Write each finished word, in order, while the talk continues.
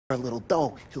a little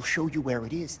dough, he'll show you where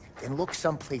it is, then look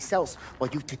someplace else while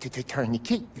you turn your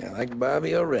key. Yeah, like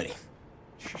Bobby already.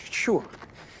 Sure.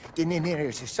 Then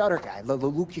there's this other guy,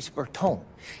 Lucas Bertone.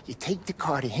 You take the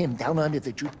car to him down under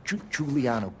the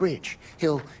Giuliano Bridge.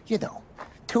 He'll, you know,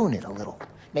 tune it a little.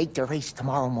 Make the race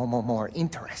tomorrow more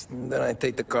interesting. Then I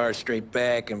take the car straight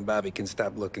back and Bobby can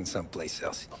stop looking someplace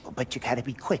else. But you gotta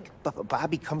be quick.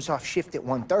 Bobby comes off shift at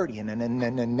 1:30, and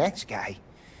then the next guy,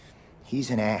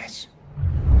 he's an ass.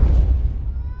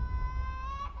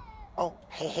 Oh,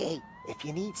 hey, if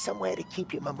you need somewhere to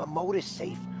keep your motor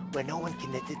safe where no one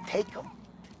can take them,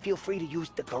 feel free to use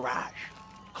the garage.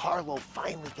 Carlo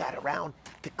finally got around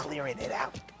to clearing it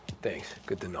out. Thanks,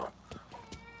 good to know.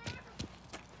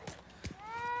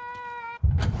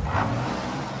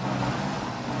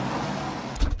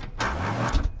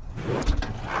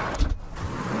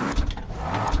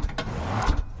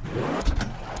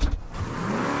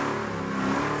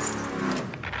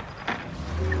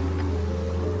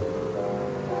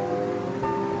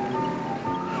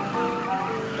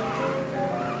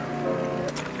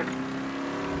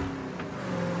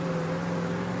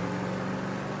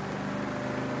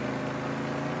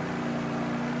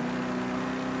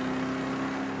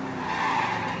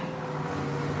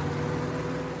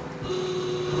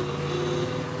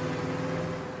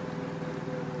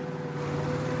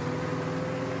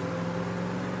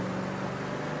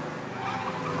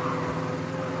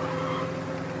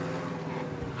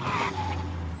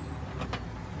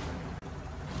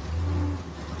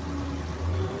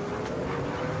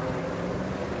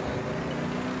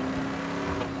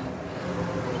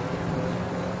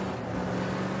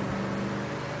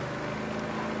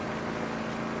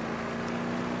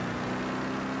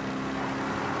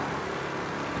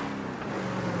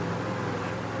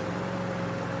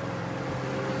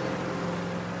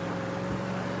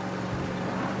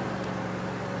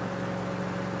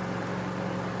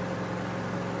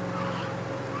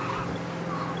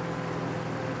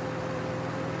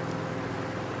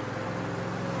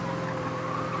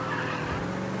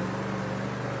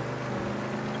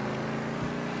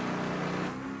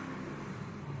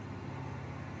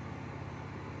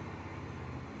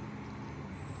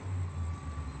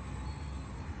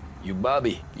 You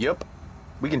Bobby? Yep.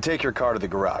 We can take your car to the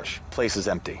garage. Place is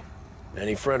empty.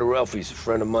 Any friend of Ralphie's a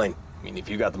friend of mine. I mean, if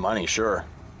you got the money, sure.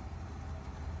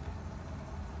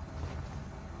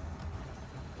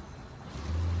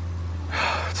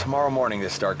 Tomorrow morning they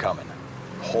start coming.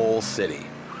 Whole city.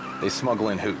 They smuggle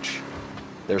in hooch.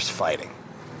 There's fighting.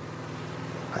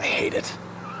 I hate it.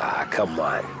 Ah, come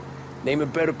on. Name a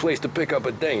better place to pick up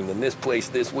a dame than this place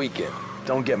this weekend.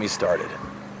 Don't get me started.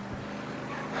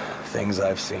 Things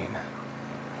I've seen.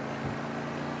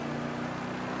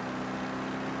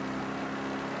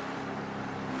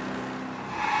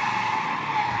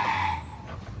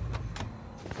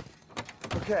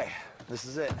 Okay, this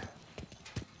is it.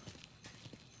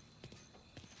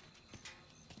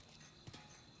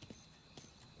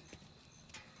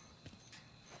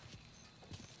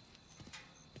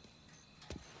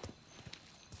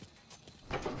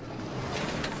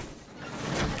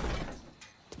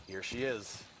 Here she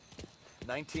is.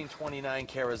 1929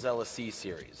 Carazella C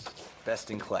Series.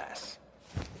 Best in class.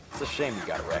 It's a shame you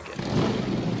gotta wreck it.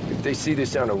 If they see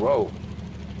this on the road,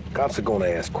 cops are gonna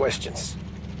ask questions.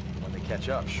 When they catch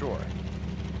up, sure.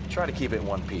 Try to keep it in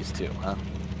one piece too, huh?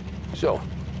 So,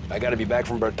 I gotta be back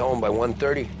from Bertone by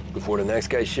 1:30 before the next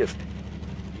guy's shift.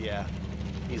 Yeah,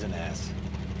 he's an ass.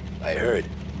 I heard.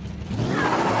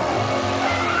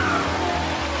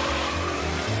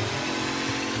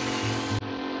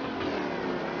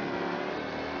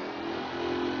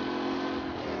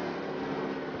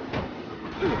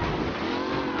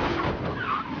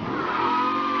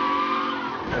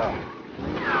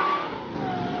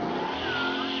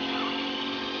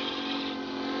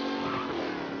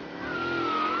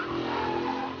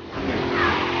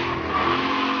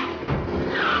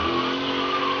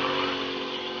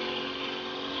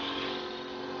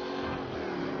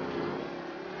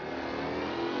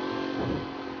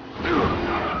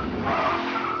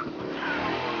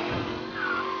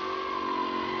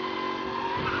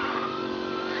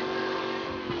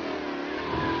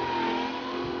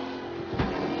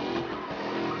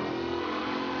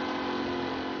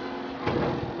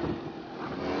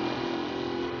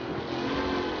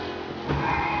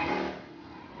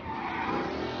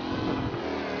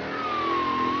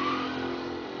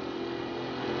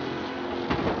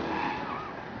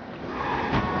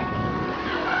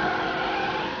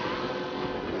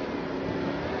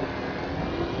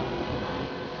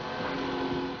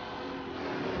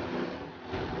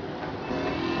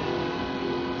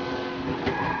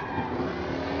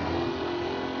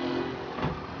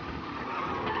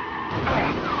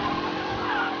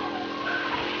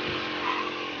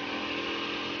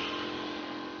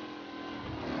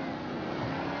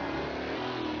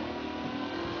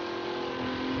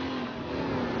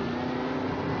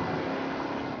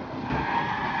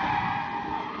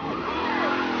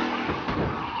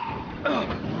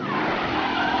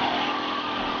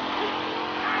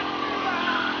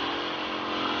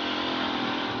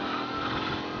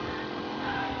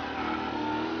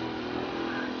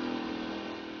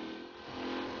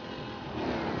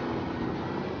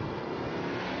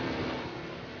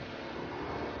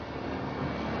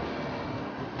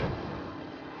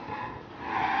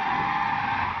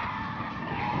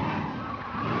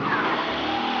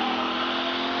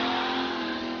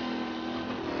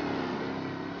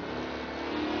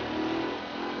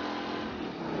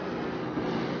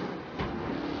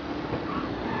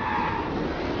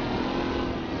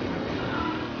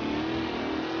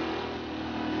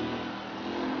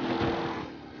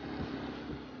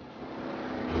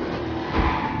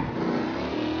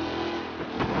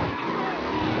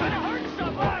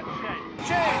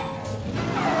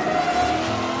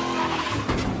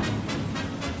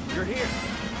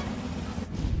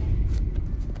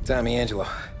 Tommy Angelo.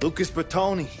 Lucas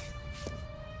Bertoni.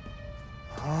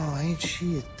 Oh, ain't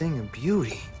she a thing of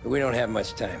beauty? We don't have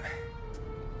much time.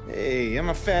 Hey, I'm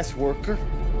a fast worker.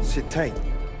 Sit tight.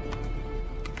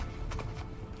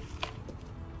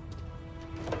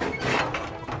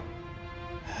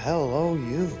 Hello,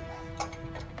 you.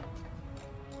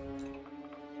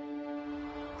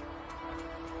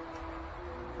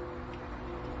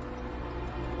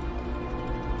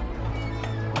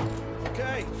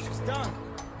 Okay, she's done.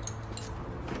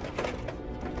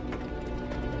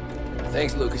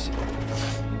 Thanks, Lucas.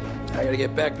 I gotta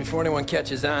get back before anyone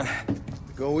catches on.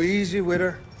 Go easy with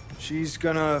her. She's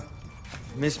gonna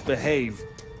misbehave.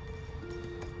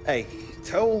 Hey,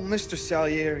 tell Mr.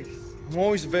 Salieri I'm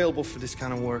always available for this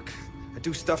kind of work. I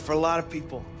do stuff for a lot of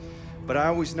people, but I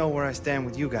always know where I stand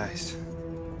with you guys.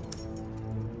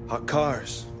 Hot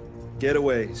cars,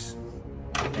 getaways,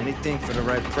 anything for the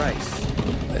right price.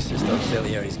 Let's just hope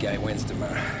Salieri's guy wins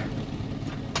tomorrow.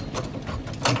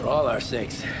 For all our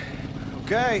sakes.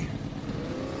 Okay.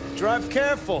 Drive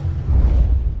careful.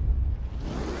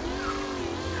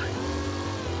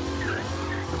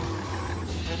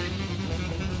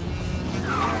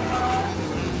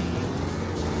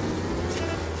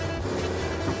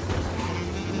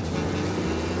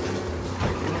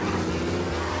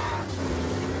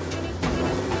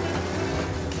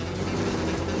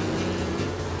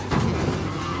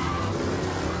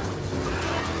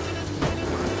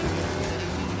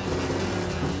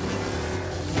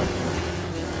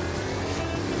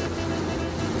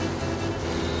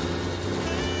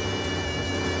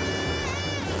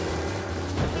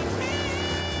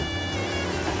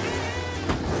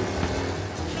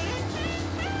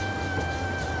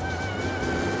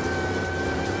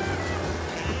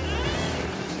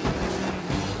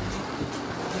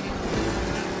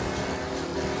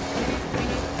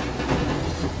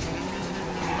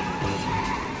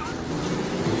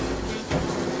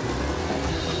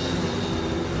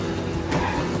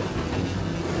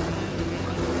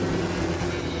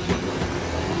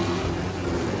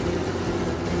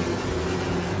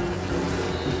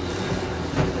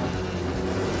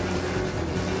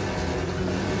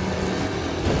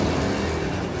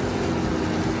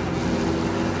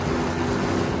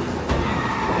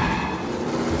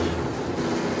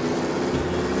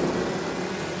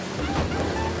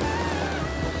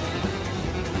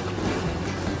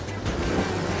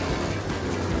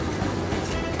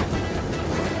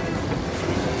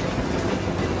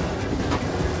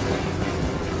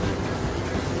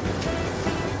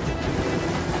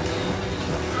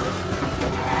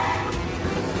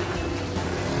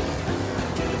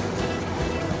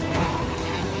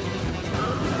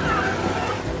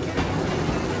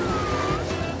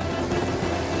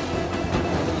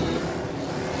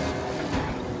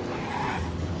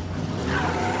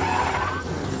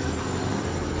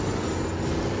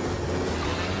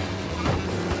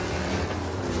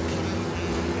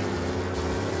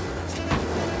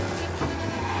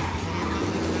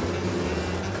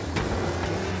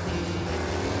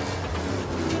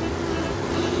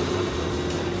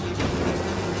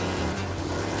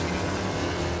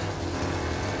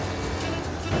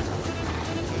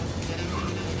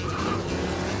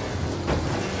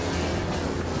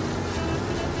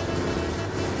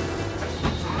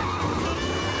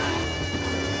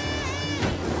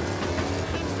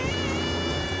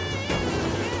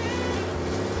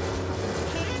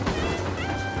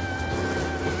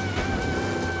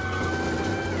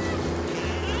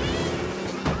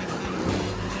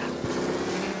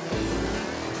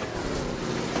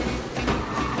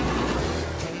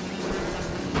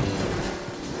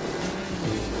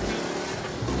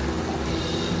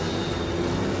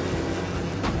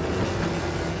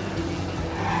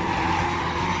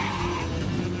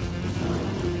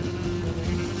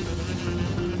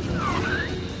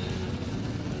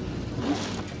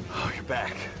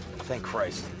 Back. Thank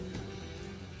Christ.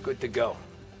 Good to go.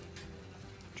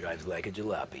 Drives like a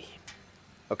jalopy.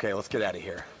 Okay, let's get out of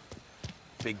here.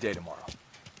 Big day tomorrow.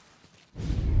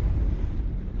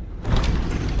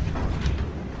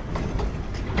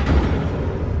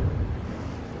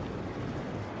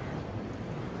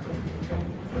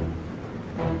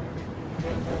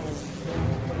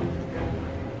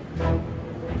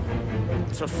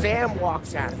 So Sam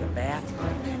walks out of the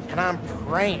bathroom, and I'm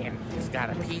praying he's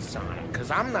got a piece on him, because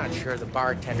I'm not sure the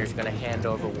bartender's gonna hand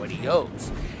over what he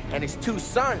owes. And his two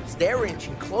sons, they're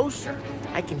inching closer.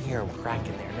 I can hear them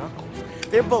cracking their knuckles.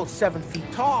 They're both 7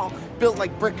 feet tall, built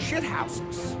like brick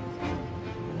shithouses.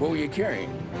 What were you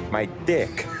carrying? My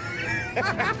dick.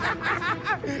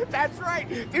 That's right.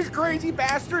 This crazy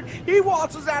bastard, he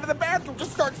waltzes out of the bathroom,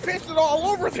 just starts pissing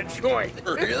all over the joint.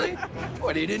 Really?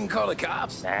 What, he didn't call the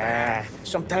cops? Nah,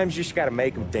 sometimes you just gotta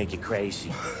make them think you're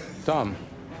crazy. Tom,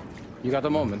 you got a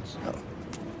moment? Oh.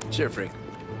 Sure, Frank.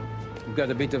 We've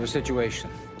got a bit of a situation.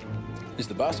 Is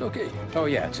the boss okay? Oh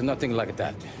yeah, it's nothing like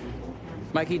that.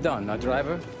 Mikey Dunn, our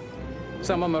driver.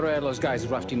 Some of Morello's guys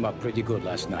roughed him up pretty good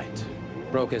last night.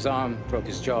 Broke his arm, broke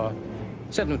his jaw,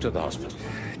 sent him to the hospital.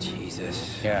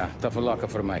 Jesus. Yeah, tough luck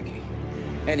for Mikey.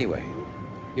 Anyway,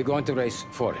 you're going to race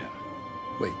for him.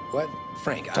 Wait, what?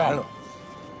 Frank, I Tom, don't know.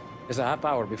 it's a half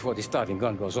hour before the starting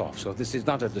gun goes off, so this is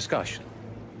not a discussion.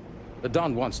 The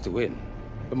Don wants to win,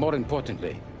 but more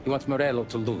importantly, he wants Morello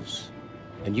to lose.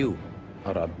 And you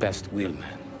are our best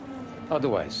wheelman.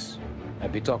 Otherwise,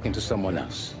 I'd be talking to someone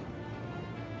else.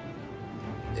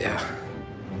 Yeah.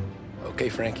 Okay,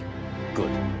 Frank.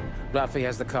 Good. Rafi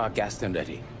has the car gassed and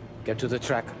ready. Get to the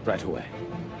track right away.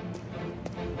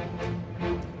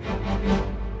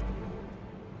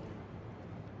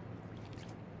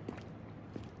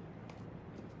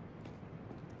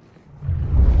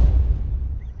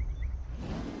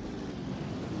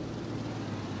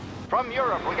 From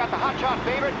Europe, we got the hotshot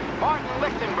favorite, Martin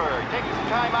Lichtenberg, taking some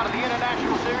time out of the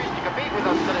International Series to compete with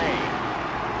us today.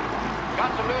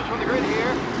 Got some news from the grid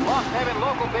here. Lost Heaven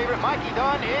local favorite, Mikey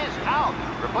Dunn, is out.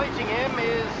 Replacing him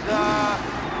is,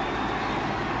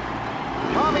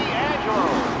 Tommy Angelo.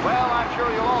 Well, I'm sure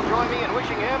you'll all join me in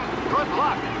wishing him good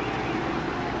luck.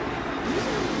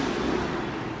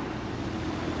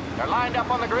 They're lined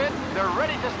up on the grid. They're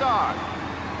ready to start.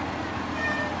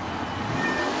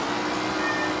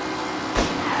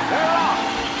 They're off!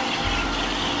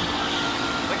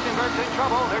 Lichtenberg's in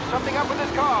trouble. There's something up with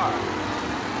his car.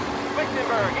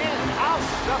 Lichtenberg is out.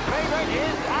 The favorite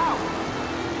is out.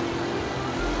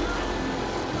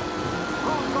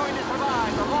 Who's going to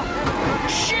survive the Lost Heaven?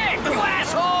 Shit, you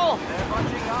asshole! They're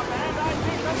bunching up, and I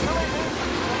see some collisions.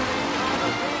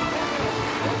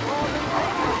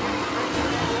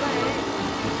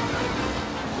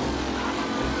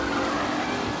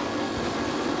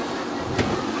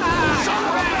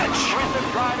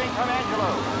 Aggressive driving from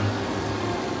Angelo.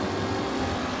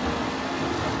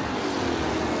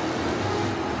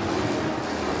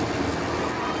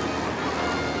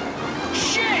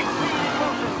 Shit!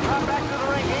 Wilson got back to the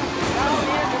ranking. Now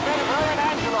here to Jennifer and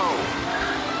Angelo.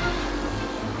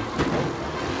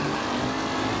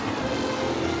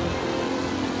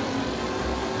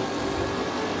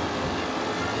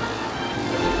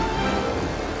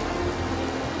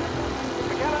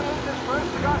 McKellen loses first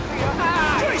to Garcia.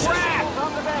 Crap!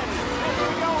 On the bend. This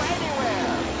can go anywhere.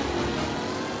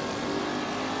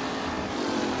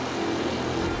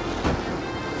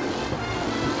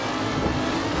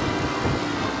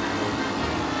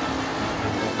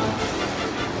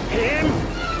 Him?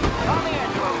 Tommy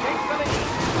Angelo takes the lead.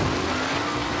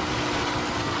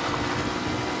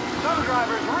 Some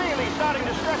drivers really starting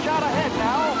to stretch out ahead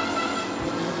now.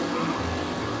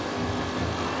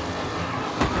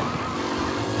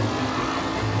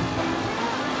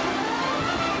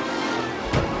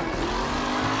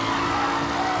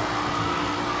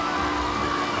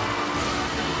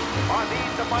 Are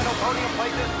these the final podium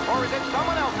places, or is it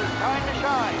someone else's time to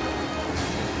shine?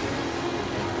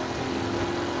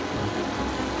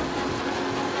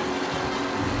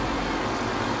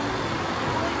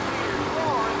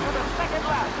 Roar into the second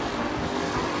lap.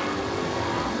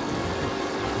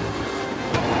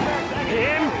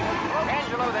 Him?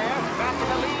 Angelo there, back in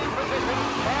the lead position.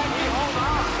 Can he hold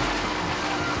on?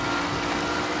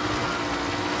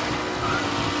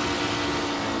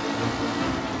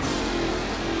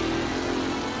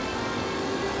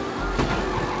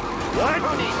 What?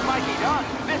 Who needs Mikey Dunn?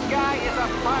 This guy is a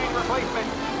fine replacement.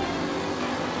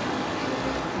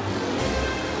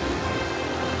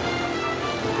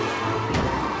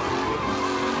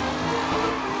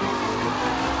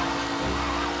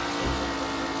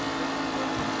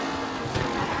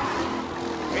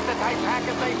 It's a tight pack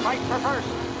as they fight for first.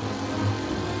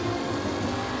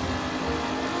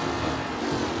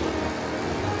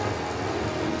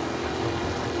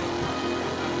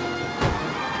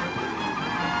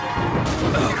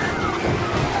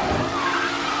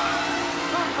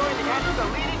 Who's going to catch the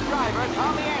leading driver,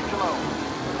 Tommy Angelo?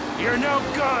 You're no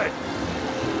good!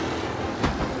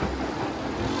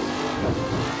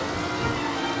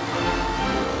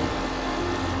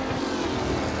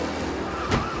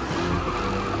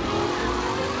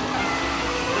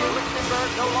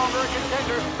 Lichtenberg no longer a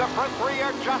contender. The front three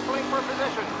are jostling for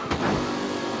position.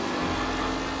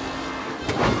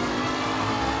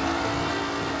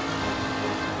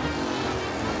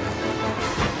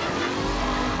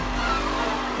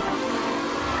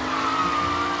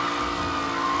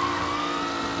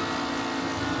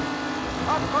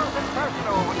 Up close and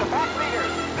personal with the back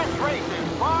leaders. This race is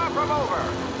far from over.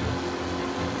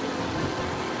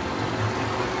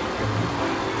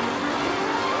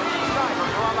 These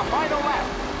drivers are on the final lap.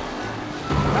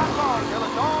 Not long till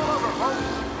it's all over, folks.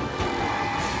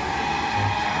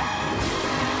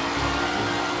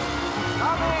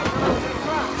 Come in, in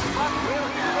front, but will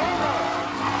he stay there?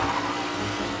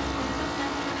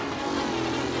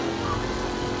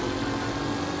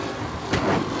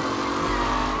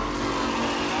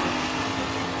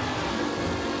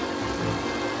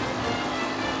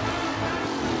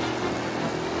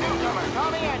 Newcomer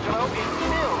Angelo is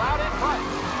still out in front.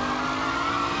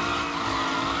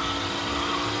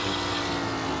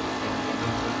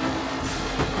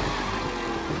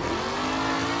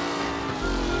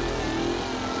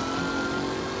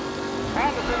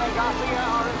 Anderson and Garcia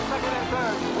are in second and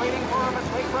third, waiting for a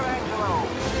mistake from Angelo.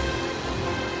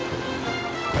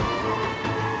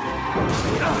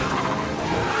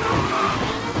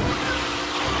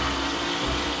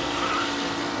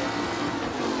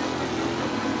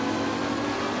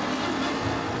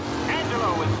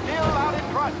 Angelo is still out in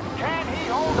front. Can he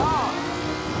hold on?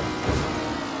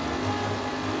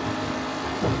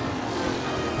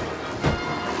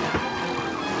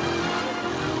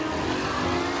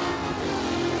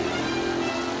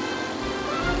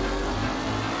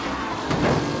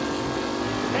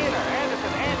 Taylor,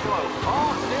 Anderson, Angelo,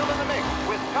 all still in the mix,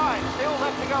 with time still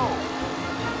left to go.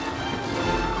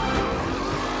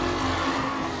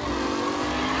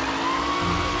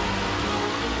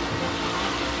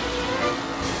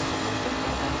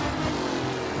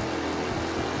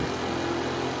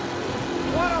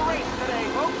 What a race today,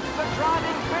 folks. The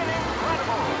driving's been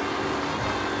incredible.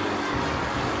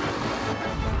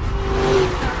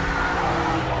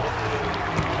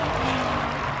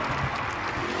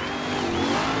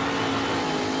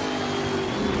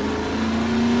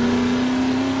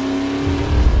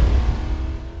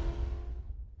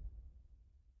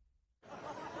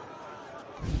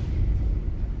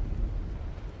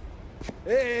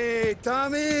 Hey,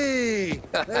 Tommy!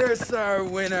 There's our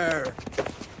winner.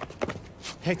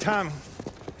 Hey, Tom.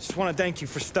 Just want to thank you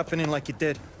for stepping in like you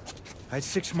did. I had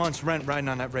 6 months rent riding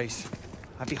on that race.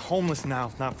 I'd be homeless now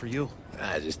if not for you.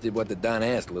 I just did what the Don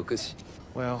asked, Lucas.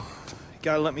 Well, you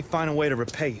gotta let me find a way to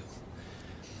repay you.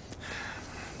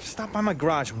 Stop by my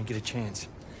garage when you get a chance.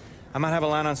 I might have a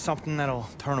line on something that'll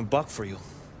turn $1 for you.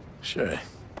 Sure.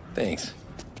 Thanks.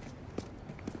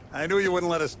 I knew you wouldn't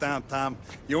let us down, Tom.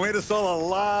 You made us all a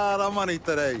lot of money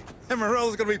today. And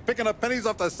Morello's gonna be picking up pennies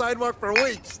off the sidewalk for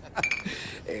weeks.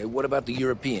 Hey, what about the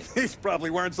European? He's probably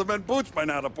wearing cement boots by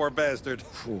now, the poor bastard.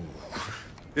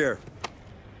 Here.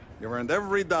 You earned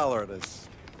every dollar of this.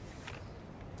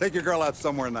 Take your girl out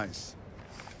somewhere nice.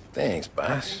 Thanks,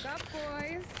 boss. Wake up,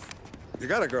 boys. You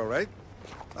got a girl, right?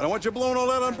 I don't want you blowing all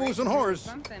that on booze and whores.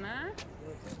 Something, huh?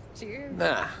 Cheers.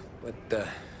 Nah, but,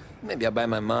 maybe I'll buy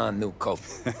my mom a new coat.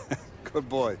 Good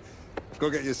boy. Go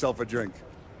get yourself a drink.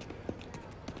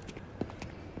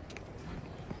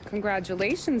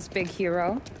 Congratulations, big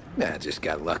hero. Nah, just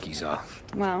got lucky's off.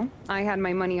 Well, I had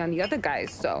my money on the other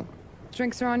guys, so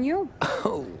drinks are on you.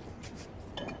 Oh.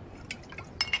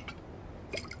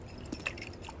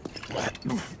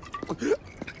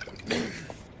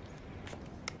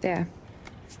 There.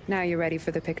 Now you're ready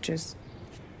for the pictures.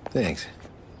 Thanks.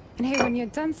 And hey, when you're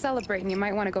done celebrating, you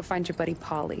might want to go find your buddy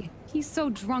Paulie. He's so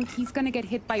drunk, he's gonna get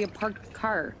hit by a parked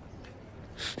car.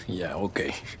 Yeah,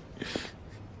 okay.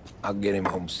 I'll get him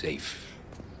home safe.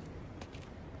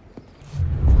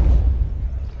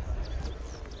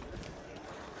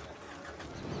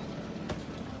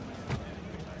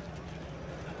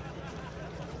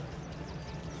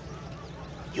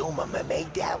 You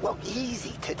made that look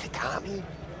easy to Tommy.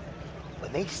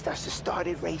 When they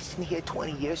started racing here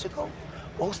 20 years ago,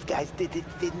 most guys didn't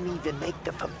even make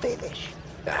the finish.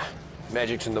 Ah,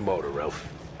 magic's in the motor, Ralph.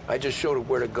 I just showed it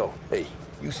where to go. Hey,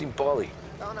 you seen Paulie?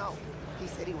 No. He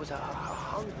said he was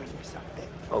hungry or something.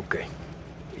 Okay.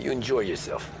 You enjoy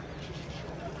yourself.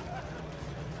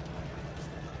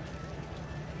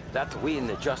 That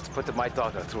win just put my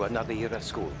daughter through another year at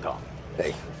school, Tom.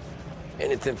 Hey,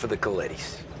 anything for the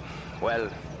Colettis.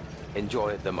 Well,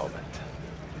 enjoy the moment.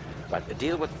 But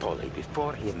deal with Paulie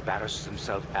before he embarrasses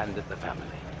himself and the family.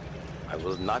 I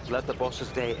will not let the boss's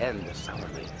day end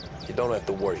sourly. You don't have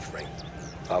to worry, Frank.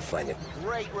 I'll find it.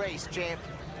 Great race, champ.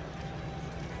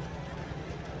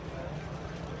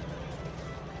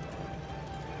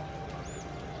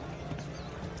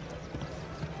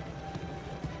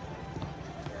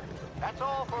 That's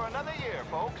all for another year,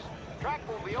 folks. Track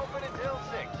will be open until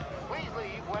 6. Please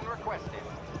leave when requested.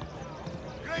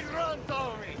 Great run,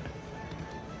 Tommy.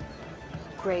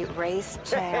 great race,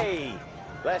 champ. Hey!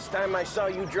 Last time I saw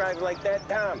you drive like that,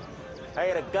 Tom, I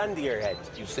had a gun to your head.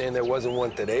 You saying there wasn't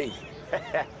one today?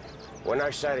 When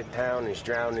our side of town is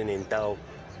drowning in dough,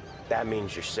 that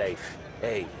means you're safe.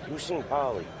 Hey, you seen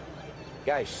Paulie?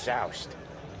 Guy's soused.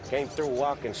 Came through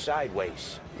walking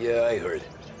sideways. Yeah, I heard.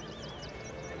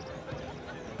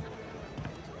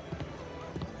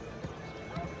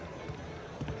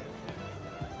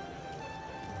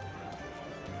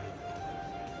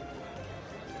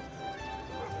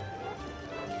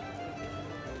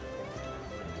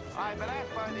 I've been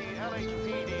asked by the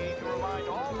LHPD to remind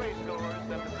all racegoers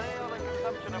that the sale and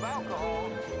consumption of alcohol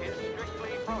is strictly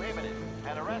prohibited.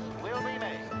 An arrest will be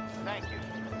made. Thank you.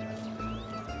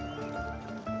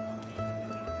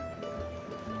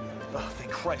 Oh,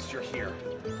 thank Christ you're here.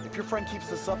 If your friend keeps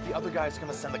this up, the other guy's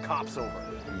gonna send the cops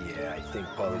over. Yeah, I think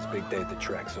Paulie's big day at the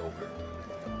track's over.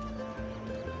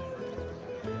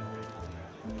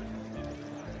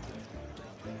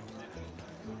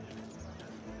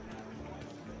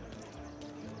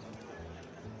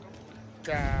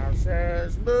 Cow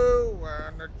says moo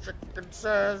and the chicken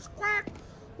says quack.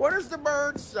 What does the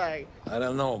bird say? I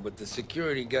don't know, but the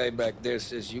security guy back there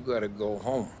says you gotta go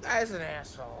home. Guy's an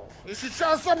asshole. You should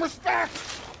show some respect.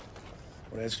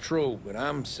 Well, that's true, but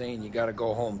I'm saying you gotta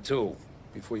go home too,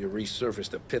 before you resurface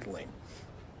the pit lane.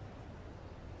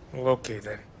 Well, okay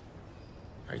then.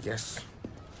 I guess.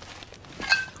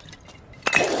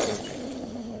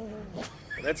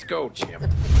 Let's go, champ.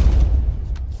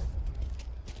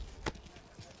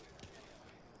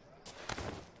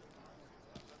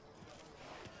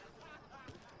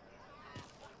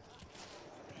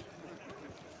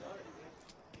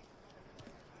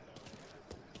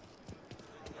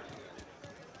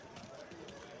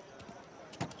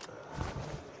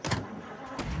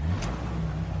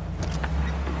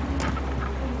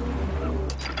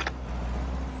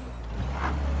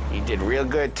 You did real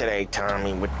good today,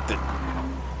 Tommy, with the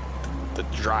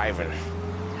driving.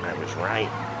 I was right.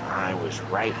 I was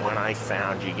right when I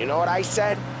found you. You know what I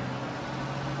said?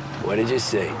 What did you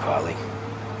say, Paulie?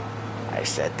 I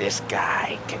said, this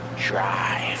guy can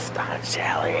drive, Don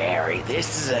Salieri.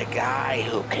 This is a guy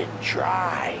who can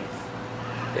drive.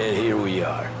 And here we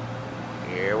are.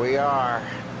 Here we are.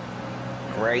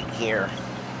 Right here.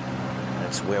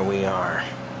 That's where we are.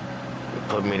 You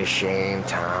put me to shame,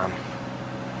 Tom.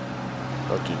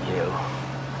 Look at you.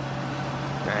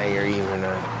 Now you're even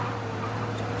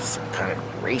some kind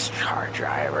of race car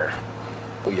driver.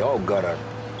 We all got our...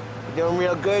 You're doing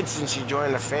real good since you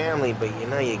joined the family, but you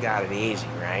know you got it easy,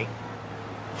 right?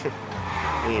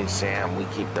 Me and Sam, we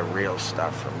keep the real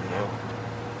stuff from you.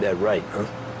 That right, huh?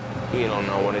 You don't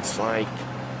know what it's like.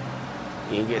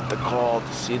 You get the call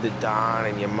to see the Don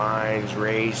and your mind's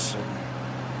race.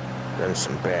 Done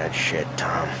some bad shit,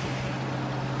 Tom.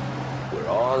 We're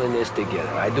all in this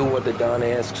together. I do what the Don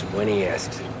asks when he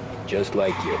asks it. Just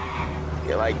like you.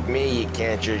 You're like me, you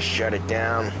can't just shut it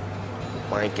down.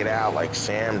 Blank it out like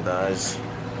Sam does.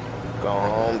 Go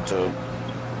home to...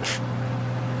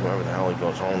 whoever the hell he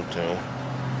goes home to.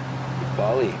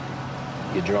 Paulie,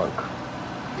 you're drunk.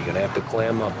 You're gonna have to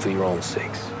clam up for your own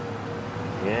sakes.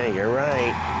 Yeah, you're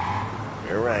right.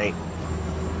 You're right.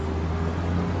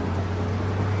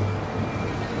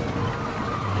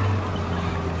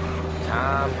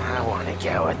 Tom, I want to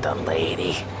go with the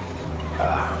lady.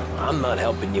 I'm not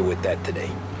helping you with that today.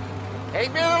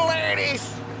 Take me to the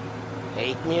ladies!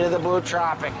 Take me to the Blue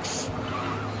Tropics.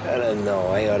 I don't know.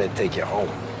 I ought to take you home.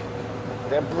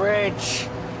 The bridge.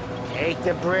 Take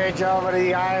the bridge over to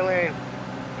the island.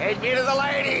 Take me to the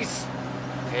ladies.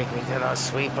 Take me to those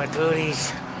sweet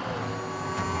patooties.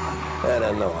 I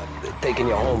don't know. Taking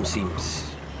you home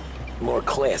seems more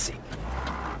classy.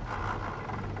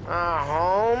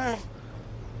 Home?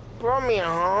 Brought me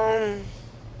home.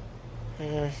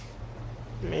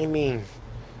 Maybe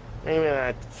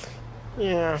that's,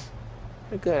 yeah,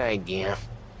 a good idea.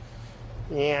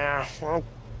 Yeah, well,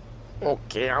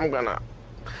 okay, I'm gonna...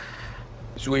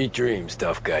 Sweet dreams,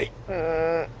 tough guy.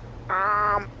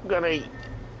 I'm gonna...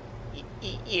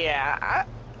 Yeah,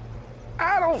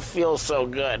 I don't feel so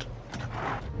good.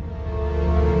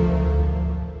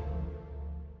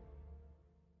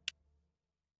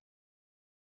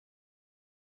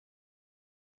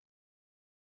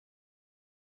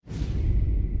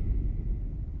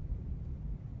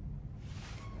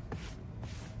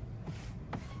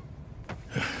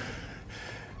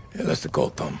 Yeah, that's the call,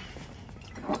 Tom.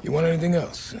 You want anything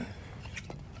else?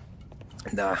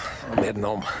 Nah, I'm heading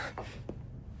home.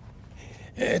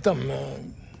 Hey, Tom,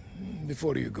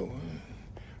 before you go,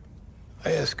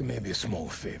 I ask maybe a small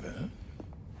favor. Huh?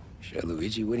 Sure,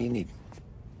 Luigi, what do you need?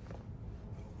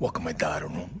 Walk my daughter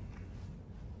home.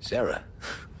 Sarah?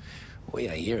 The way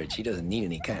I hear it, she doesn't need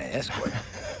any kind of escort.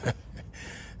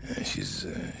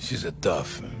 She's a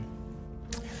tough.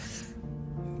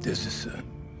 There's this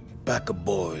pack of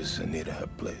boys near her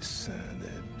place.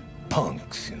 They're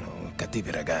punks, you know,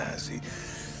 cattivi ragazzi.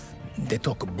 They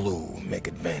talk blue, make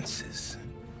advances.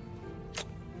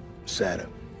 Sarah,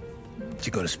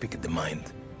 she gonna speak at the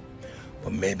mind.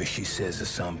 But maybe she says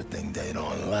something they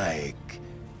don't like.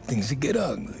 Things get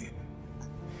ugly.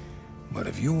 But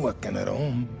if you working at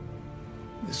home,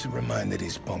 this will remind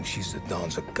these punks she's the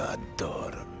Don's a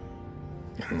goddaughter.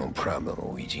 No problem,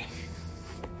 Luigi.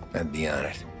 I'd be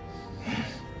honored.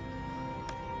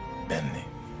 Benny.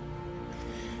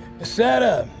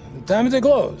 Sarah, the time to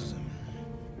close.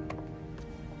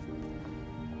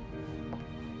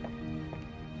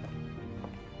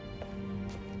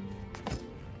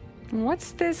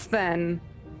 What's this then?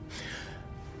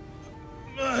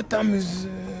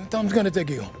 Tom's gonna take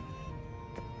you.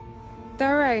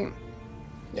 All right.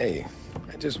 Hey,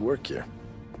 I just work here.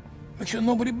 Make sure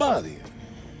nobody bother you.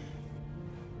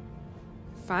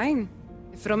 Fine.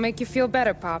 If it'll make you feel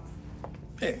better, Pop.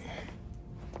 Hey.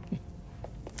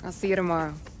 I'll see you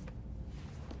tomorrow.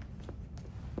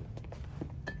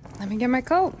 Let me get my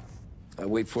coat. I'll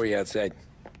wait for you outside.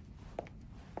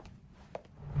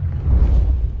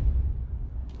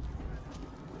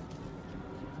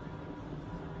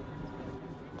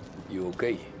 You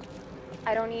okay?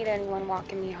 I don't need anyone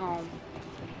walking me home.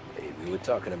 Hey, we were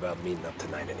talking about meeting up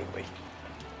tonight anyway.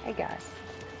 I guess.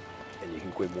 And you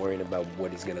can quit worrying about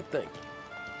what he's gonna think.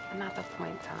 Not the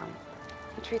point, Tom.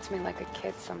 He treats me like a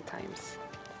kid sometimes.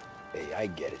 Hey, I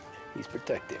get it. He's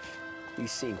protective.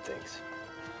 He's seen things.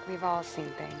 We've all seen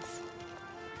things.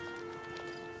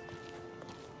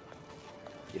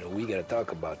 You know, we gotta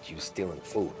talk about you stealing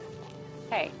food.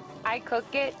 Hey, I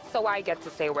cook it, so I get to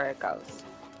say where it goes.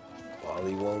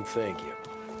 Paulie won't thank you.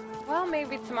 Well,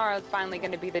 maybe tomorrow's finally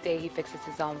gonna be the day he fixes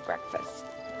his own breakfast.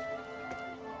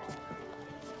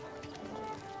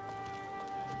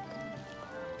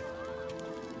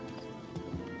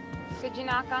 Could you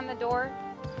knock on the door?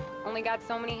 Only got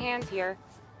so many hands here.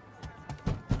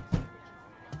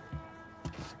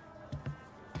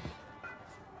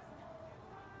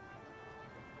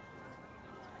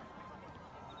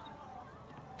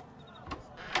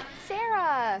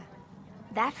 Sarah!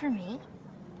 That for me?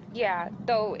 Yeah,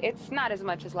 though it's not as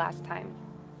much as last time.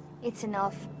 It's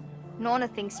enough. Nona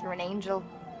thinks you're an angel.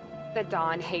 The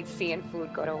Don hates seeing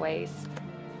food go to waste.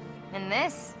 And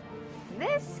this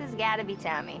has gotta be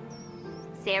Tommy.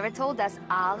 Sarah told us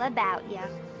all about you.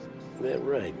 That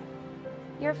right.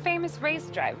 You're a famous race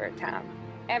driver, Tom.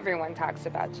 Everyone talks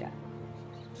about you.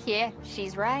 Yeah,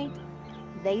 she's right.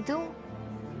 They do.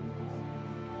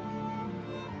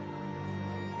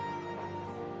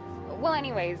 Well,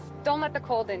 anyways, don't let the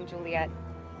cold in, Juliet.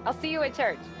 I'll see you at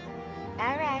church.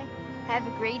 All right. Have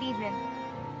a great evening.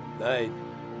 Night.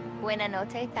 Buena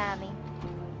noche, Tommy.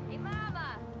 Hey,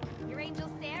 Mama! Your angel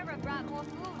Sarah brought more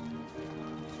food.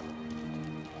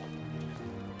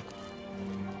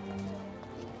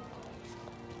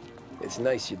 It's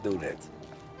nice you do that.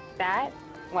 That?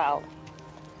 Well,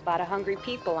 a lot of hungry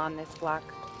people on this block.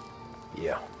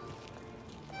 Yeah.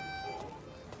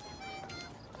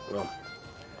 Well,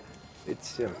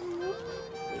 it's a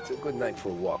good night for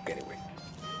a walk anyway.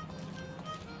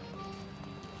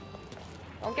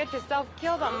 Don't get yourself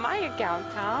killed on my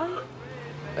account, Tom.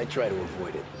 I try to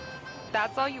avoid it.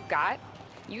 That's all you got?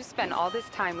 You spend all this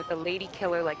time with a lady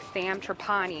killer like Sam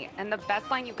Trapani, and the best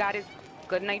line you got is,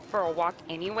 "Good night for a walk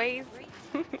anyways"?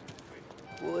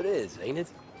 Well, it is, ain't it?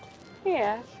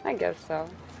 Yeah, I guess so.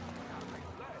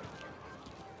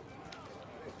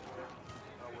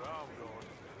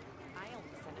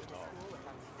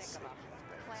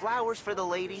 Flowers for the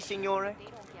lady, signore?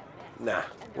 Nah,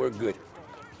 we're good.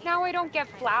 Now I don't get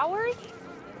flowers?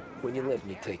 When you let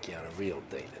me take you on a real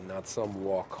date and not some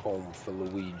walk home for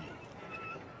Luigi,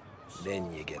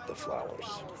 then you get the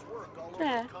flowers.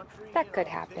 That could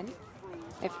happen.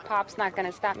 If Pop's not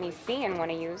gonna stop me seeing one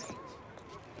of yous.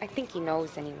 I think he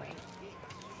knows anyway.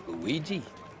 Luigi?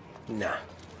 Nah.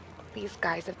 These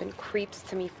guys have been creeps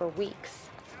to me for weeks.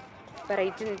 But I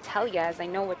didn't tell you as I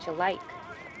know what you like.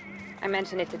 I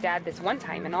mentioned it to Dad this one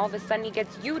time, and all of a sudden he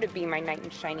gets you to be my knight in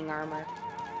shining armor.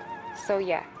 So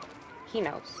yeah, he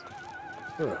knows.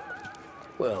 Huh.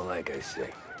 Well, like I say,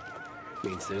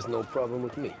 means there's no problem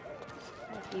with me.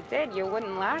 If he did, you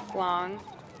wouldn't last long.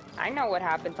 I know what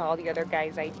happened to all the other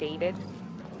guys I dated.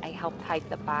 I helped hide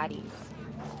the bodies.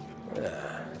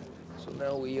 So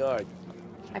now we are.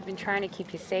 I've been trying to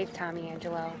keep you safe, Tommy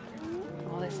Angelo,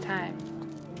 all this time.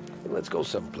 Let's go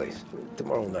someplace.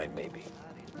 Tomorrow night, maybe.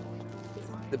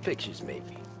 The pictures,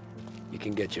 maybe. you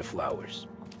can get your flowers.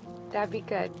 That'd be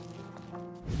good.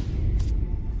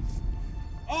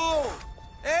 Oh!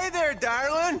 Hey there,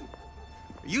 darling!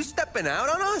 Are you stepping out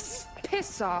on us?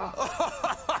 Piss off.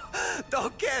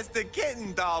 Don't cast a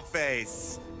kitten,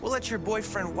 dollface. We'll let your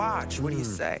boyfriend watch. What do you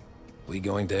say? We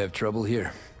going to have trouble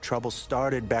here? Trouble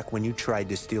started back when you tried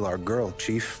to steal our girl,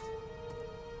 Chief.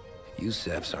 You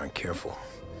saps aren't careful.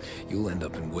 You'll end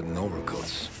up in wooden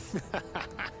overcoats.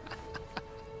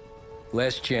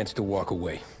 Last chance to walk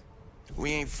away.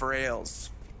 We ain't frails.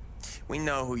 We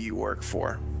know who you work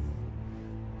for.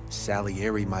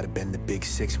 Salieri might have been the big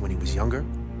six when he was younger,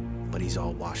 but he's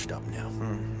all washed up now.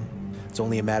 It's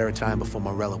only a matter of time before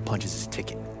Morello punches his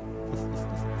ticket.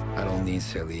 I don't need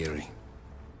Salieri.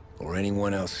 Or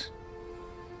anyone else.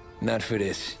 Not for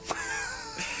this.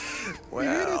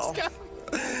 Well,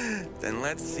 then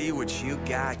let's see what you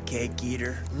got, cake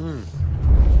eater.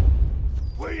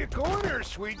 Where you going there,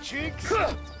 sweet cheeks?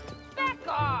 Back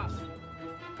off!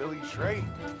 Billy's right.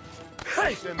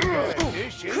 Send me that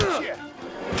dish, ain't ya?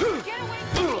 Get away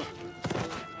from me!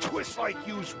 Twist like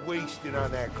you's wasted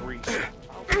on that grease.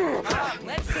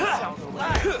 Let's see something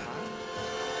alive.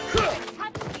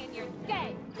 Touch me and you're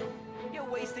dead! You're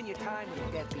wasting your time with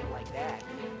a deadbeat like that.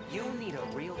 You need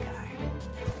a real guy.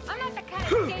 I'm not the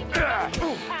kind of game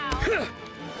you're pal!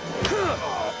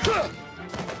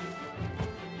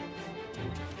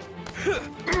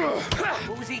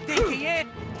 Who does he think he is?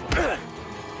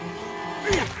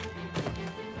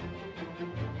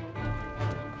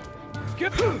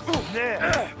 Get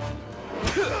now.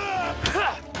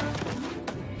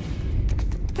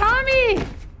 Tommy!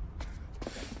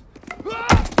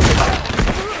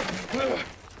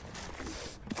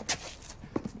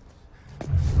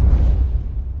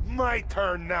 My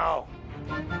turn now.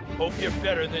 Hope you're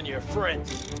better than your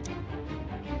friends.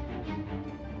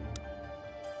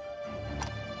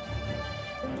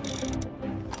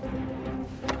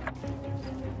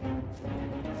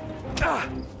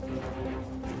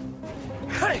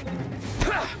 Hey!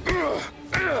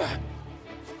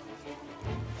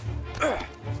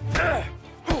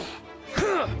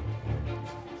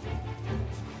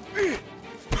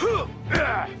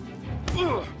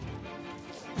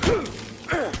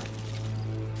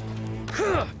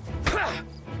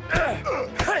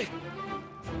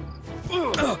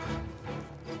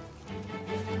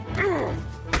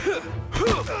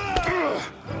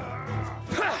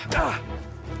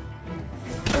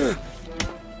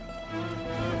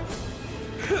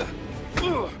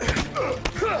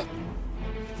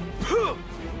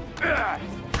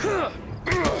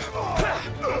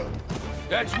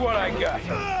 That's what I got,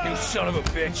 you son of a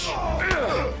bitch.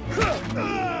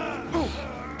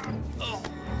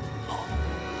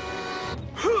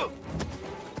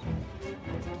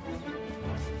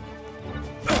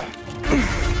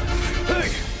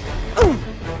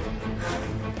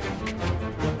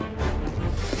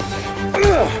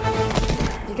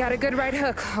 You got a good right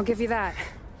hook, I'll give you that.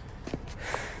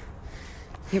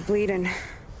 You're bleeding.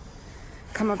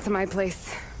 Come up to my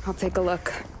place. I'll take a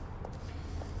look.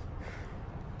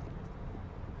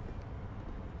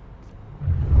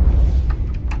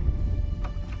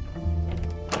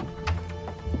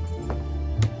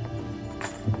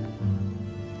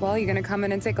 Well, you gonna come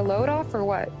in and take a load off, or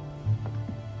what?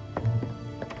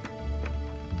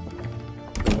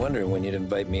 Been wondering when you'd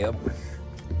invite me up.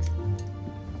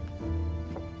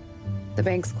 The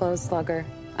bank's closed, Slugger.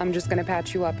 I'm just gonna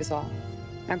patch you up is all.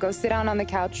 Now go sit down on the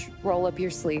couch, roll up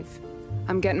your sleeve.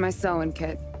 I'm getting my sewing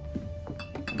kit.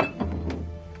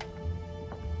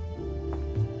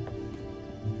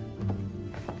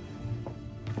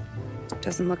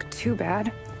 Doesn't look too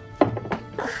bad.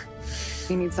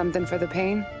 You need something for the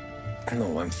pain?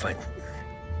 No, I'm fine.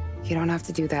 You don't have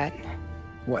to do that.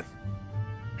 What?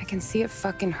 I can see it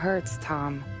fucking hurts,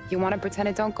 Tom. You want to pretend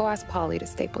it don't? Go ask Paulie to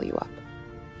staple you up.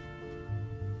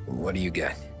 What do you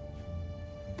got?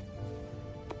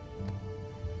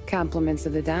 Compliments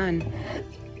of the Don.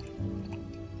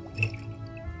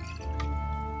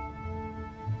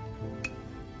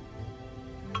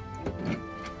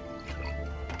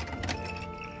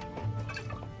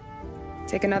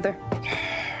 Take another.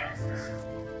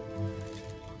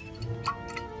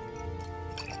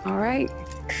 All right.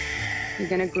 You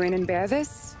gonna grin and bear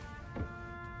this?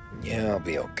 Yeah, I'll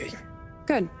be okay.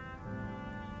 Good.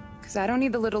 Because I don't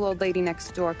need the little old lady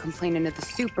next door complaining to the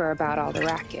super about all the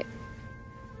racket.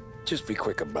 Just be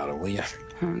quick about it, will ya?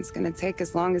 It's gonna take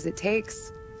as long as it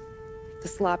takes. The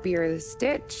sloppier the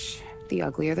stitch, the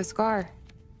uglier the scar.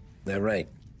 That right.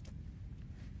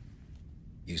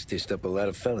 You stitched up a lot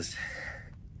of fellas.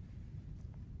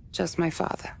 Just my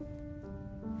father.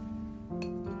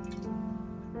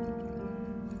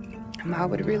 Ma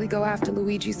would really go after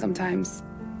Luigi sometimes.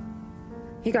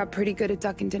 He got pretty good at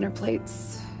ducking dinner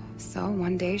plates. So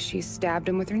one day she stabbed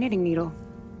him with her knitting needle.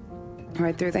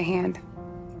 Right through the hand.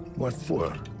 What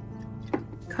for?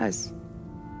 'Cause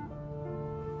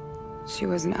she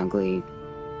was an ugly,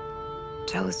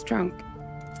 jealous drunk.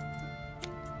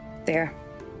 There.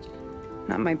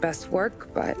 Not my best work,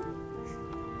 but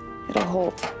it'll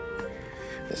hold.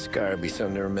 The scar will be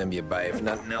something to remember you by, if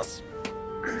nothing else.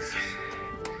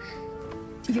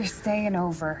 You're staying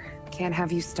over. Can't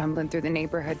have you stumbling through the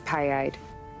neighborhood pie-eyed.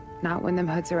 Not when them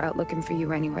hoods are out looking for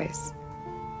you anyways.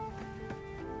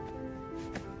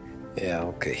 Yeah,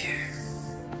 okay.